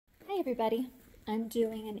everybody, I'm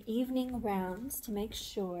doing an evening rounds to make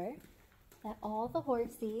sure that all the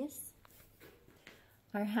horsies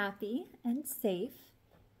are happy and safe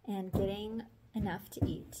and getting enough to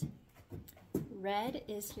eat. Red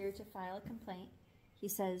is here to file a complaint. He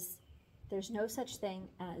says there's no such thing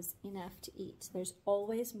as enough to eat. There's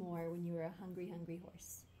always more when you are a hungry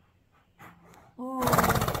horse.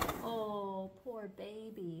 Oh, poor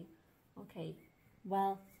baby. Okay,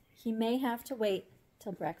 well, he may have to wait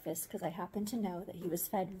till breakfast because I happen to know that he was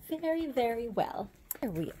fed very well. Here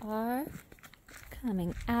we are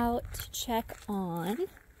coming out to check on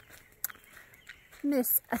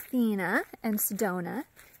Miss Athena and Sedona.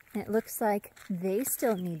 And it looks like they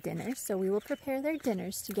still need dinner, so we will prepare their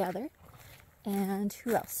dinners together. And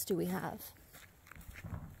who else do we have?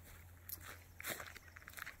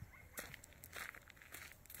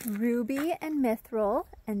 Ruby and Mithril,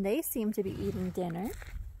 and they seem to be eating dinner.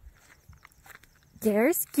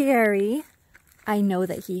 There's Gary. I know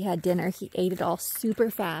that he had dinner. He ate it all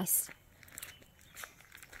super fast.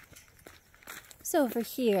 So over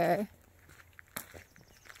here,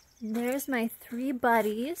 there's my three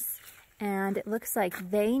buddies, and it looks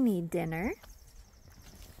like they need dinner.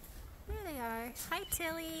 There they are. Hi,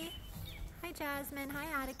 Tilly. Hi, Jasmine. Hi,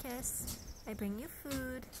 Atticus. I bring you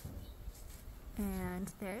food.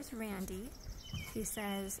 And there's Randy. He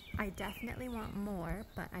says, I definitely want more,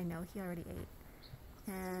 but I know he already ate.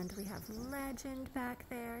 And we have Legend back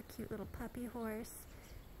there, cute little puppy horse.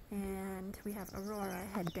 And we have Aurora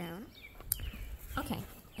head down. Okay,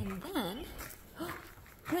 and then,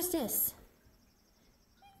 who's this?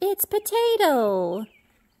 It's Potato!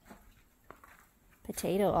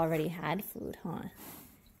 Potato already had food, huh?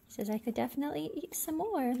 He says I could definitely eat some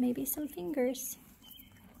more, maybe some fingers.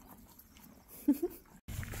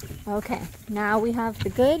 Okay, now we have the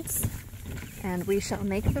goods, and we shall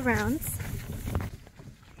make the rounds.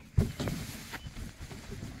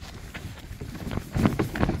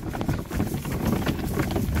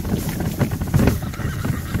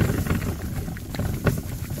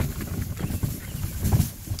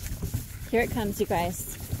 Here it comes, you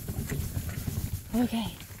guys.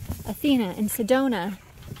 Okay, Athena and Sedona,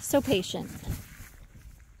 so patient.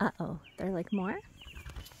 Uh-oh, they're like more?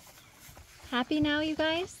 Happy now, you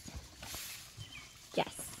guys?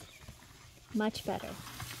 Yes, much better.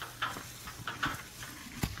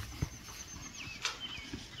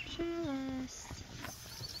 Jealous.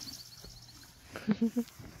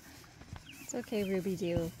 It's okay, Ruby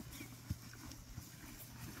Doo.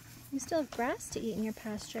 You still have grass to eat in your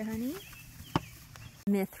pasture, honey.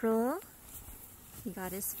 Mithril, he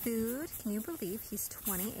got his food. Can you believe he's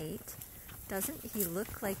 28? Doesn't he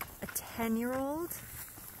look like a 10-year-old?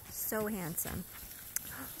 So handsome.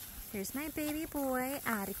 Here's my baby boy,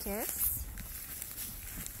 Atticus,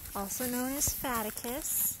 also known as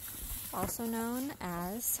Faticus, also known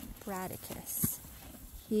as Bradicus.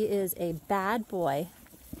 He is a bad boy,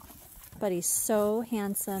 but he's so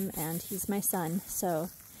handsome, and he's my son, so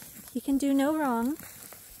he can do no wrong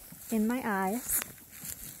in my eyes.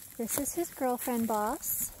 This is his girlfriend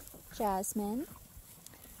boss, Jasmine,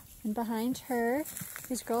 and behind her,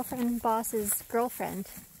 his girlfriend boss's girlfriend,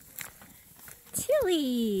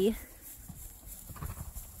 Tilly.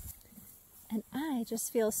 And I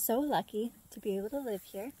just feel so lucky to be able to live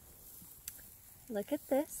here. Look at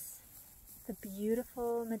this, the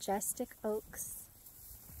beautiful, majestic oaks.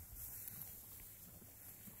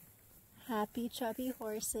 Happy, chubby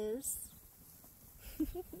horses.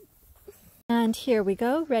 And here we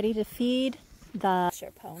go, ready to feed the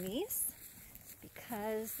ponies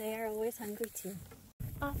because they are always hungry too.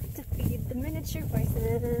 Off to feed the miniature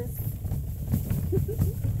horses.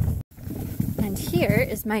 And here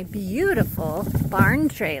is my beautiful barn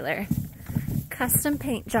trailer. Custom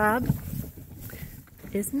paint job.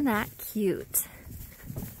 Isn't that cute?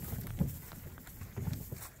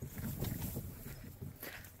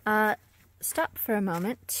 Stop for a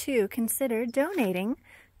moment to consider donating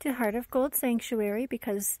to Heart of Gold Sanctuary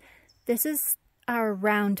because this is our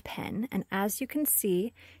round pen, and as you can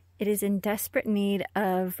see, it is in desperate need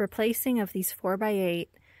of replacing of these 4x8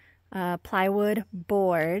 plywood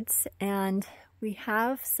boards, and we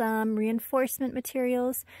have some reinforcement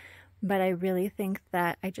materials, but I really think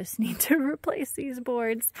that I just need to replace these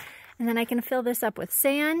boards, and then I can fill this up with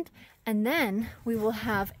sand, and then we will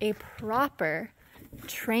have a proper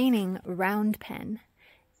training round pen,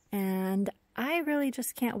 and I really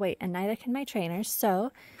just can't wait, and neither can my trainers.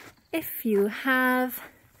 So if you have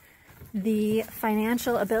the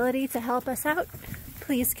financial ability to help us out,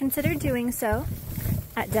 please consider doing so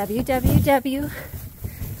at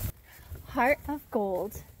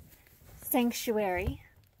www.heartofgoldsanctuary.com.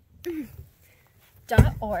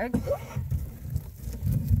 roundpen.org.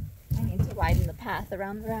 I need to widen the path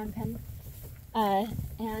around the round pen.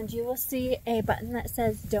 And you will see a button that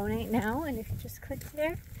says donate now, and if you just click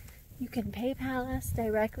there, you can PayPal us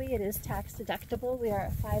directly. It is tax deductible. We are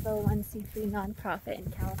a 501c3 nonprofit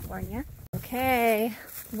in California. Okay,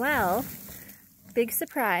 well, big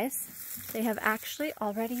surprise. They have actually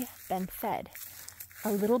already been fed.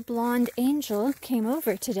 A little blonde angel came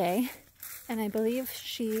over today, and I believe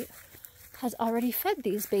she has already fed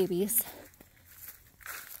these babies.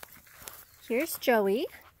 Here's Joey.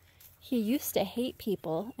 He used to hate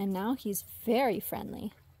people, and now he's very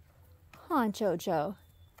friendly. Huh, Jojo?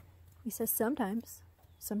 He says sometimes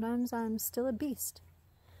I'm still a beast.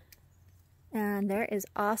 And there is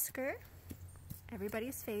Oscar,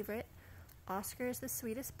 everybody's favorite. Oscar is the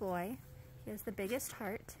sweetest boy. He has the biggest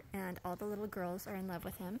heart, and all the little girls are in love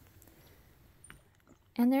with him.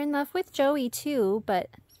 And they're in love with Joey too, but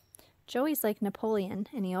Joey's like Napoleon,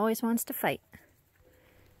 and he always wants to fight.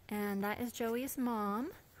 And that is Joey's mom,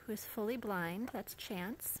 who is fully blind. That's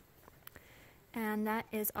Chance. And that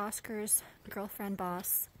is Oscar's girlfriend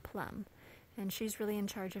boss, Plum. And she's really in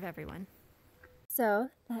charge of everyone. So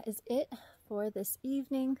that is it for this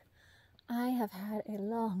evening. I have had a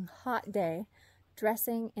long, hot day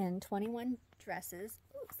dressing in 21 dresses.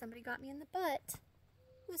 Ooh, somebody got me in the butt.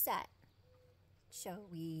 Who's that?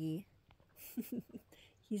 Joey.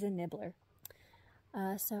 He's a nibbler.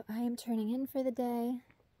 So I am turning in for the day.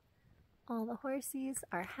 All the horsies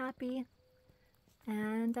are happy.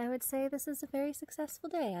 And I would say this is a very successful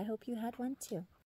day. I hope you had one too.